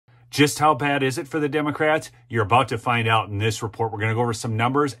Just how bad is it for the Democrats? You're about to find out in this report. We're going to go over some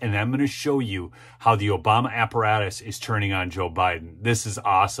numbers, and I'm going to show you how the Obama apparatus is turning on Joe Biden. This is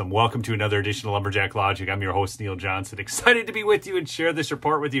awesome. Welcome to another edition of Lumberjack Logic. I'm your host, Neil Johnson. Excited to be with you and share this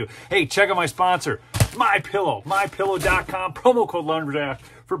report with you. Hey, check out my sponsor, MyPillow, MyPillow.com. Promo code Lumberjack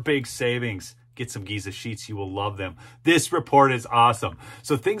for big savings. Get some Giza sheets. You will love them. This report is awesome.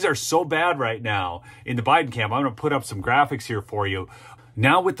 So things are so bad right now in the Biden camp. I'm going to put up some graphics here for you.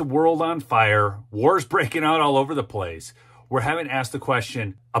 Now with the world on fire, wars breaking out all over the place, we're having to ask the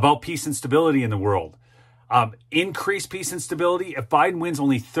question about peace and stability in the world. Increase peace and stability. If Biden wins,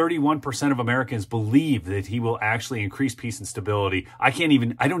 only 31% of Americans believe that he will actually increase peace and stability. I don't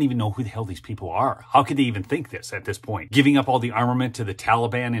even know who the hell these people are. How could they even think this at this point? Giving up all the armament to the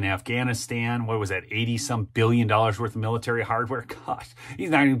Taliban in Afghanistan. What was that? $80-some billion worth of military hardware. Gosh, he's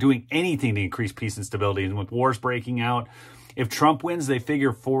not even doing anything to increase peace and stability. And with wars breaking out, if Trump wins, they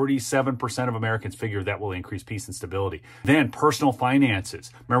figure 47% of Americans figure that will increase peace and stability. Then personal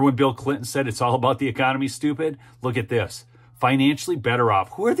finances. Remember when Bill Clinton said it's all about the economy, stupid? Look at this. Financially better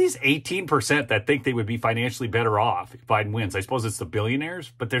off. Who are these 18% that think they would be financially better off if Biden wins? I suppose it's the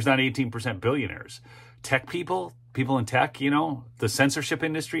billionaires, but there's not 18% billionaires. Tech people in tech, you know, the censorship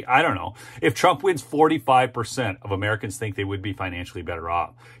industry, I don't know. If Trump wins, 45% of Americans think they would be financially better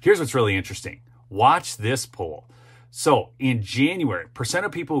off. Here's what's really interesting. Watch this poll. So in January, percent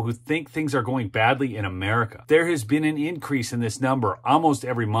of people who think things are going badly in America, there has been an increase in this number almost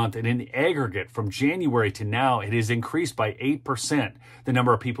every month. And in the aggregate from January to now, it has increased by 8%, the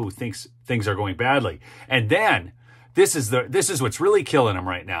number of people who thinks things are going badly. And then this is what's really killing them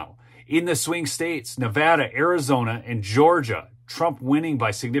right now. In the swing states, Nevada, Arizona, and Georgia, Trump winning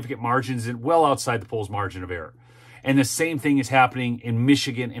by significant margins and well outside the polls' margin of error. And the same thing is happening in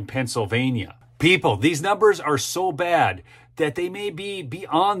Michigan and Pennsylvania. People, these numbers are so bad that they may be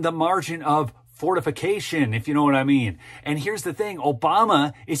beyond the margin of fortification, if you know what I mean. And here's the thing,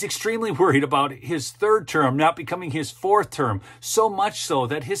 Obama is extremely worried about his third term not becoming his fourth term, so much so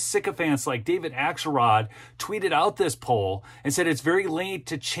that his sycophants like David Axelrod tweeted out this poll and said it's very late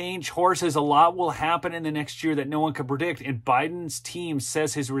to change horses. A lot will happen in the next year that no one can predict. And Biden's team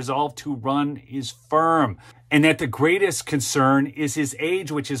says his resolve to run is firm. And that the greatest concern is his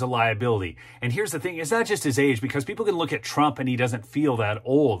age, which is a liability. And here's the thing, it's not just his age, because people can look at Trump and he doesn't feel that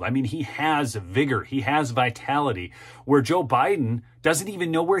old. I mean, he has vigor, he has vitality, where Joe Biden doesn't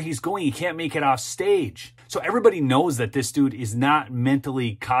even know where he's going. He can't make it off stage. So everybody knows that this dude is not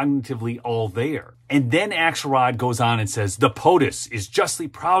mentally, cognitively all there. And then Axelrod goes on and says, the POTUS is justly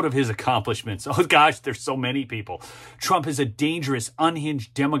proud of his accomplishments. Oh gosh, there's so many people. Trump is a dangerous,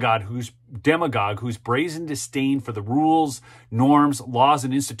 unhinged demagogue whose brazen disdain for the rules, norms, laws,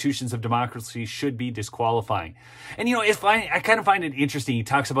 and institutions of democracy should be disqualifying. And you know, I kind of find it interesting. He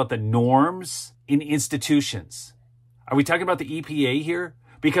talks about the norms in institutions. Are we talking about the EPA here?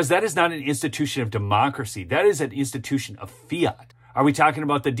 Because that is not an institution of democracy. That is an institution of fiat. Are we talking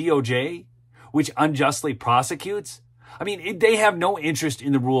about the DOJ, which unjustly prosecutes? I mean, they have no interest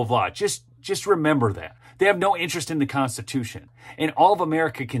in the rule of law. Just remember that. They have no interest in the Constitution. And all of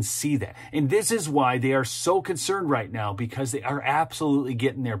America can see that. And this is why they are so concerned right now, because they are absolutely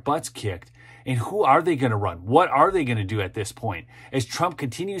getting their butts kicked. And who are they going to run? What are they going to do at this point as Trump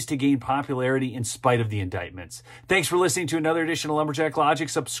continues to gain popularity in spite of the indictments? Thanks for listening to another edition of Lumberjack Logic.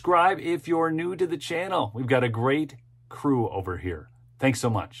 Subscribe if you're new to the channel. We've got a great crew over here. Thanks so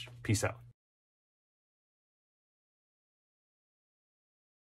much. Peace out.